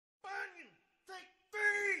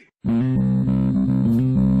Welcome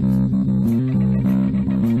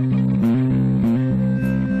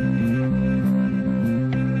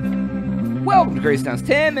to Grace Town's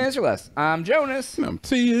 10 Minutes or Less. I'm Jonas. I'm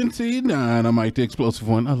TNT9. I'm Mike the Explosive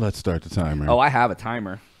One. Let's start the timer. Oh, I have a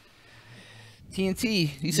timer.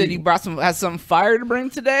 TNT, you said you had some fire to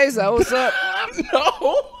bring today? Is that what's up?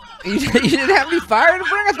 No. You didn't have any fire to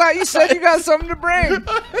bring? I thought you said you got something to bring.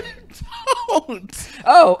 I don't.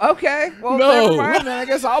 Oh, okay. Well, No. never mind then. I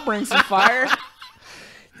guess I'll bring some fire.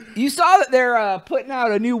 You saw that they're putting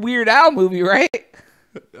out a new Weird Al movie, right?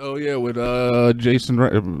 Oh, yeah, with Jason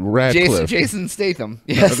Radcliffe. Jason Statham.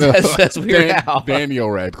 Yes, that's Weird Al.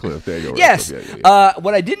 Daniel Radcliffe. Yes. Yeah.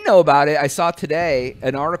 What I didn't know about it, I saw today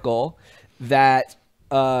an article that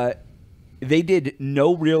they did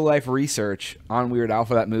no real-life research on Weird Al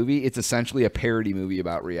for that movie. It's essentially a parody movie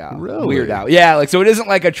about Weird Al. Yeah, like, so it isn't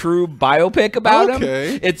like a true biopic about him.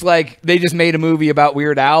 It's like they just made a movie about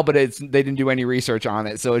Weird Al, but they didn't do any research on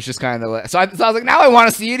it. So it's just kind of like, so I was like, now I want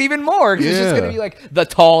to see it even more, because it's just going to be like the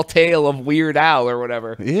tall tale of Weird Al or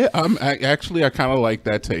whatever. Yeah, I kind of like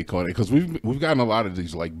that take on it, because we've gotten a lot of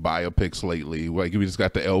these like biopics lately. Like we just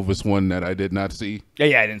got the Elvis one that I did not see.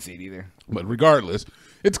 Yeah, I didn't see it either. But regardless,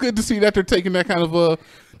 it's good to see that they're taking that kind of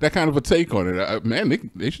a take on it.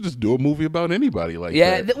 Man, they should just do a movie about anybody like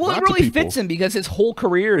that. Yeah, well, it really fits him because his whole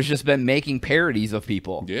career has just been making parodies of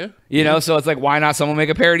people. Yeah, you know, so it's like, why not someone make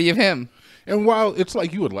a parody of him? And while it's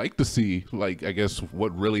like you would like to see, like, I guess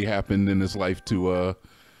what really happened in his life to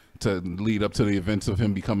lead up to the events of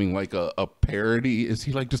him becoming like a parody, is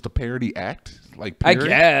he like just a parody act? Like, period? I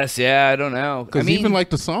guess, yeah, I don't know. Because even like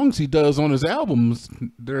the songs he does on his albums,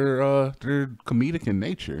 they're comedic in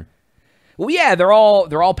nature. Well, yeah, they're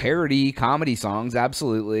all parody comedy songs,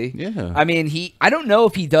 absolutely. Yeah. I mean, I don't know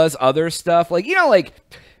if he does other stuff, like, you know,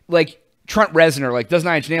 like Trent Reznor, like, does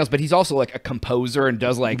Nine Inch Nails, but he's also like a composer and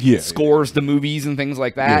does like scores to movies and things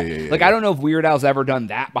like that. Like, I don't know if Weird Al's ever done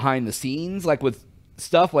that behind the scenes, like with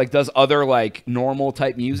stuff, like does other like normal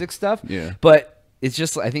type music stuff. Yeah. But it's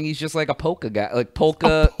just, I think he's just like a polka guy, like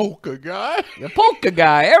polka. A polka guy? A polka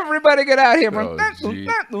guy. Everybody get out here.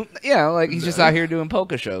 Oh, like he's just out here doing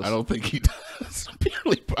polka shows. I don't think he does.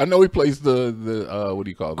 I know he plays the what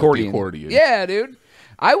do you call it? Accordion. The accordion. Yeah, dude.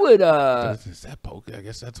 I would is that polka? I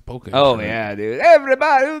guess that's a polka. Oh yeah, dude.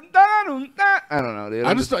 Everybody. I don't know,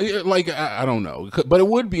 dude. I don't know, but it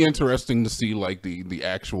would be interesting to see like the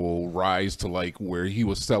actual rise to like where he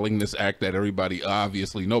was selling this act that everybody,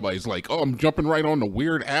 obviously nobody's like, oh, I'm jumping right on the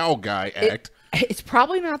Weird Al guy act. It's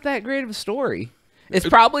probably not that great of a story. It's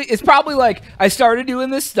probably like, I started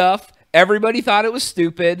doing this stuff. Everybody thought it was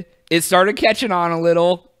stupid. It started catching on a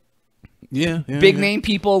little. Yeah, big name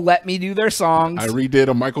people let me do their songs. I redid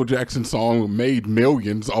a Michael Jackson song, made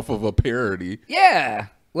millions off of a parody. Yeah,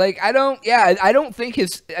 like I don't think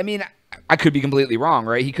I mean, I could be completely wrong,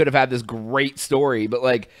 right? He could have had this great story, but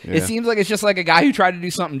like it seems like it's just like a guy who tried to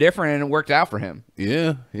do something different and it worked out for him.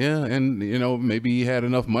 Yeah, and you know, maybe he had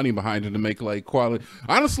enough money behind it to make like quality.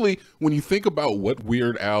 Honestly, when you think about what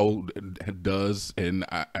Weird Al does, and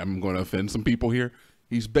I'm going to offend some people here,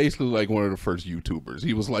 he's basically like one of the first YouTubers.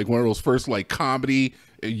 He was like one of those first like comedy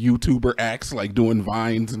YouTuber acts, like doing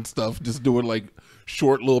vines and stuff, just doing like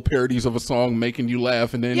short little parodies of a song, making you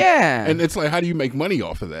laugh, and then and it's like, how do you make money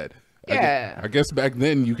off of that? Yeah, I guess back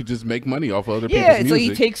then you could just make money off other people's music. Yeah, it's like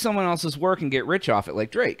you take someone else's work and get rich off it,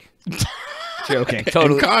 like Drake. Joking,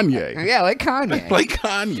 totally. And Kanye. Yeah, like Kanye. Like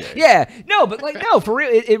Kanye. Yeah, no, but like no, for real,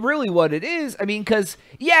 it really what it is. I mean, because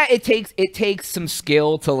it takes some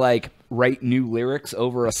skill to like write new lyrics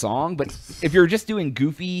over a song, but if you're just doing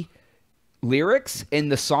goofy lyrics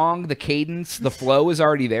and the song, the cadence, the flow is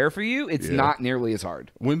already there for you, it's not nearly as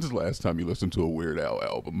hard. When's the last time you listened to a Weird Al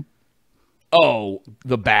album? Oh,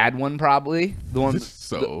 the bad one, probably. The one,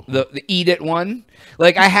 the Eat It one.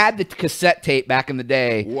 Like, I had the cassette tape back in the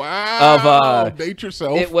day. Wow. Date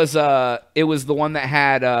yourself. It was the one that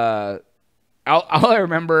had all I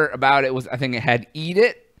remember about it was, I think it had Eat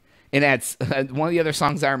It. And had one of the other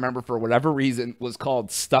songs I remember for whatever reason was called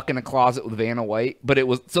 "Stuck in a Closet with Vanna White," but it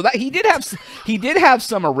was so that he did have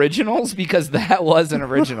some originals, because that was an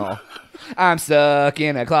original. I'm stuck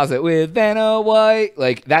in a closet with Vanna White.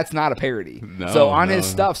 Like, that's not a parody. So on his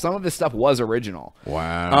stuff, some of his stuff was original.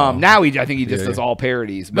 Wow. Now I think he just does all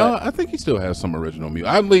parodies. But no, I think he still has some original music.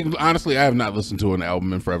 Honestly, I have not listened to an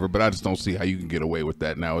album in forever, but I just don't see how you can get away with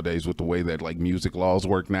that nowadays with the way that like music laws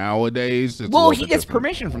work nowadays. Well, he gets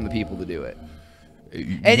permission from the people to do it.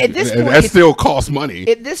 And at this point, that still costs money.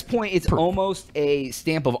 At this point, it's almost a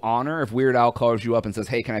stamp of honor if Weird Al calls you up and says,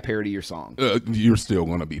 "Hey, can I parody your song?" You're still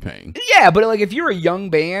going to be paying. Yeah, but like if you're a young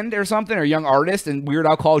band or something, or a young artist, and Weird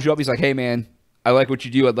Al calls you up, he's like, "Hey, man, I like what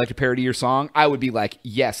you do. I'd like to parody your song. I would be like,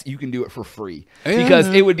 yes, you can do it for free. Because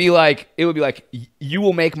it would be like, you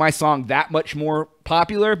will make my song that much more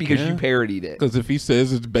popular because you parodied it. Because if he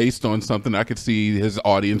says it's based on something, I could see his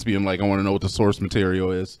audience being like, I want to know what the source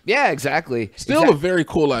material is. Yeah, exactly. Still a very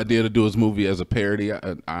cool idea to do his movie as a parody.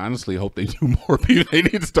 I honestly hope they do more people. They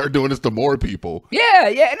need to start doing this to more people. Yeah,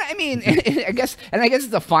 yeah. And I mean, I guess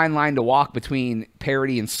it's a fine line to walk between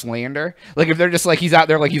parody and slander. Like if they're just like, he's out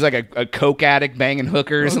there like he's like a coke addict banging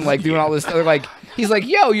hookers and like doing all this other like, he's like,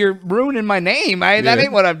 yo, you're ruining my name. That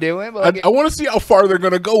ain't what I'm doing. But like, I want to see how far they're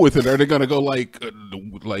going to go with it. Are they going to go like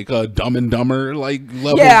Dumb and Dumber like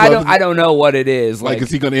level? Yeah, I don't know what it is. Like is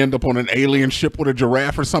he going to end up on an alien ship with a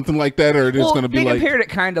giraffe or something like that, or it is going to be they like compared it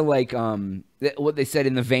kind of like what they said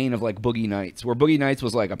in the vein of like Boogie Nights, where Boogie Nights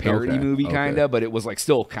was like a parody movie kind of, but it was like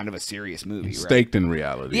still kind of a serious movie, staked in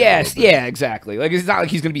reality. Yes, yeah, exactly. Like it's not like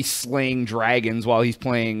he's going to be slaying dragons while he's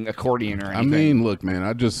playing accordion or anything. I mean, look, man,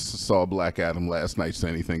 I just saw Black Adam last night. So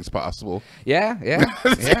anything's possible. Yeah.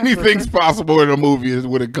 Anything's possible in a movie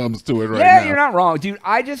when it comes to it right now. Yeah, you're not wrong, dude.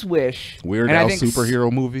 I just wish Weird Al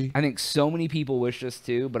superhero movie. I think so many people wish this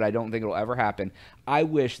too, but I don't think it'll ever happen. I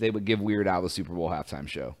wish they would give Weird Al the Super Bowl halftime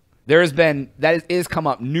show. There has been that is come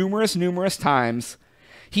up numerous times.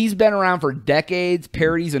 He's been around for decades,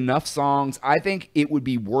 parodies enough songs. I think it would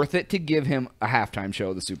be worth it to give him a halftime show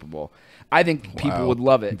of the Super Bowl. I think people would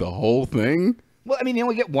love it. The whole thing? Well, I mean, they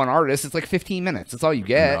only get one artist. It's like 15 minutes. That's all you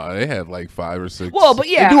get. No, they have like 5 or 6. Well, but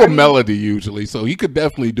yeah. They do a melody usually, so he could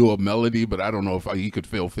definitely do a melody, but I don't know if he could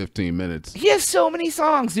fill 15 minutes. He has so many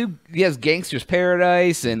songs, dude. He has Gangster's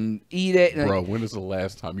Paradise and Eat It. And bro, when is the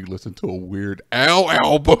last time you listened to a Weird Al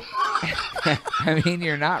album? I mean,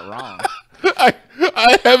 you're not wrong.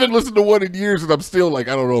 I haven't listened to one in years, and I'm still like,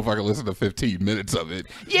 I don't know if I can listen to 15 minutes of it.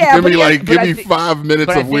 Yeah, give me 5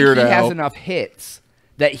 minutes of Weird Al. He has enough hits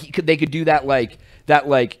that they could do that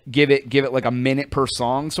give it like a minute per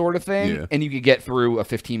song sort of thing, and you could get through a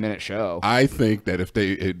 15-minute show. I think that if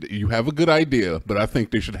you have a good idea, but I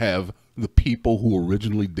think they should have the people who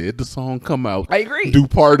originally did the song come out. I agree. Do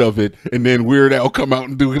part of it, and then Weird Al come out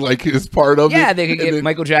and do like his part of it. Yeah, they could get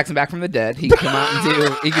Michael Jackson back from the dead. He could come out and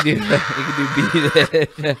do. He could do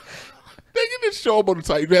Beat It. They can just show up on the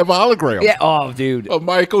site. You have a hologram. Yeah. Oh, dude. A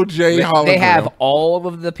Michael J. hologram. They have all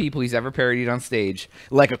of the people he's ever parodied on stage,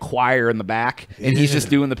 like a choir in the back, and he's just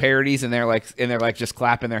doing the parodies, and they're like just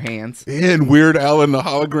clapping their hands. And Weird Al and the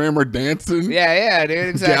hologram are dancing. Yeah, dude.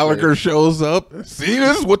 Exactly. Gallagher shows up. See,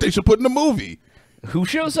 this is what they should put in the movie. Who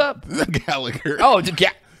shows up? Gallagher. Oh,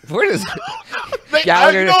 where does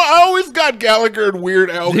Gallagher? I always got Gallagher and Weird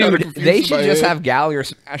Al kind of confused. They should just have Gallagher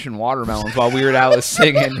smashing watermelons while Weird Al is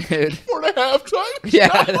singing, dude. For the halftime?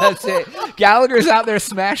 Yeah, that's it. Gallagher's out there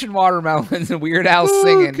smashing watermelons and Weird Al's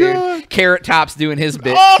singing, dude. Carrot Top's doing his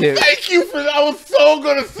bit, too. Thank you for that. I was so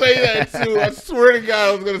going to say that, too. I swear to God,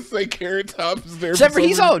 I was going to say Carrot Top is there. Except for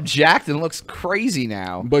he's all jacked and looks crazy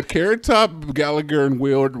now. But Carrot Top, Gallagher, and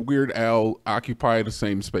Weird Al occupy the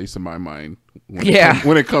same space in my mind.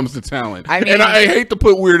 When it comes to talent. I mean, and I hate to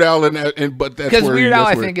put Weird Al in that, but that's because Weird Al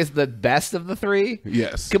I think is the best of the three.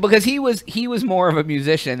 Yes, because he was more of a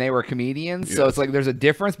musician. They were comedians, so it's like there's a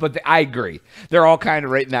difference. But I agree, they're all kind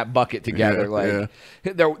of right in that bucket together.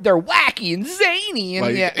 They're wacky and zany,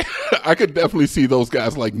 and I could definitely see those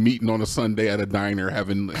guys like meeting on a Sunday at a diner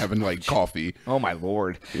having like coffee. Oh my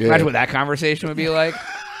lord! Imagine what that conversation would be like.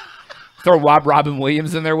 Throw Robin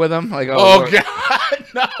Williams in there with him. Like, oh God,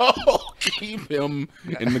 no! Keep him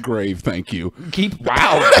in the grave. Thank you.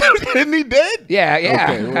 Wow. Isn't he dead? Yeah.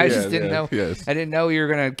 Okay, well, I just didn't know. Yes. I didn't know you were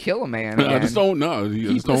gonna kill a man. I just don't know.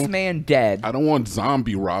 Keep this man dead. I don't want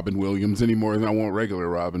zombie Robin Williams any more than I want regular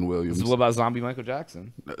Robin Williams. So what about zombie Michael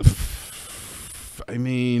Jackson? I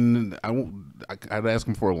mean, I'd ask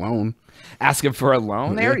him for a loan. Ask him for a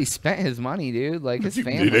loan? They already spent his money, dude. Like his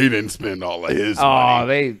family. They didn't spend all of his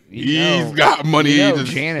money. He's got money.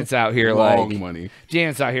 Janet's out here long money.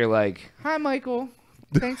 Janet's out here like, hi, Michael.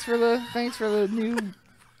 Thanks for the new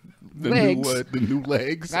legs. The new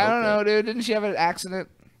legs? I don't know, dude. Didn't she have an accident?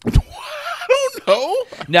 I don't know.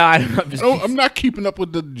 No, I don't know. I'm not keeping up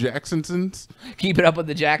with the Jacksons. Keeping up with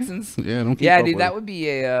the Jacksons? Yeah, I don't keep up dude, that would be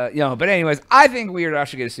a but anyways, I think Weird Al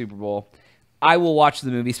should get a Super Bowl. I will watch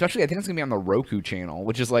the movie, especially I think it's gonna be on the Roku channel,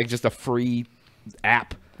 which is like just a free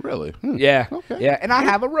app. Really? Yeah. Okay. Yeah, and I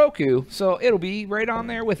have a Roku, so it'll be right on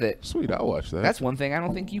there with it. Sweet, I'll watch that. That's one thing I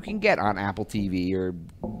don't think you can get on Apple TV or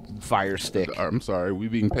Fire Stick. I'm sorry, are we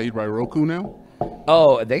being paid by Roku now?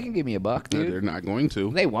 Oh, they can give me $1, dude. No, they're not going to.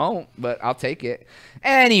 They won't, but I'll take it.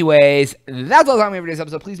 Anyways, that's all the time we have for today's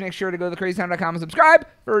episode. Please make sure to go to thecrazytown.com and subscribe.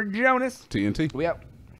 For Jonas. TNT. We out.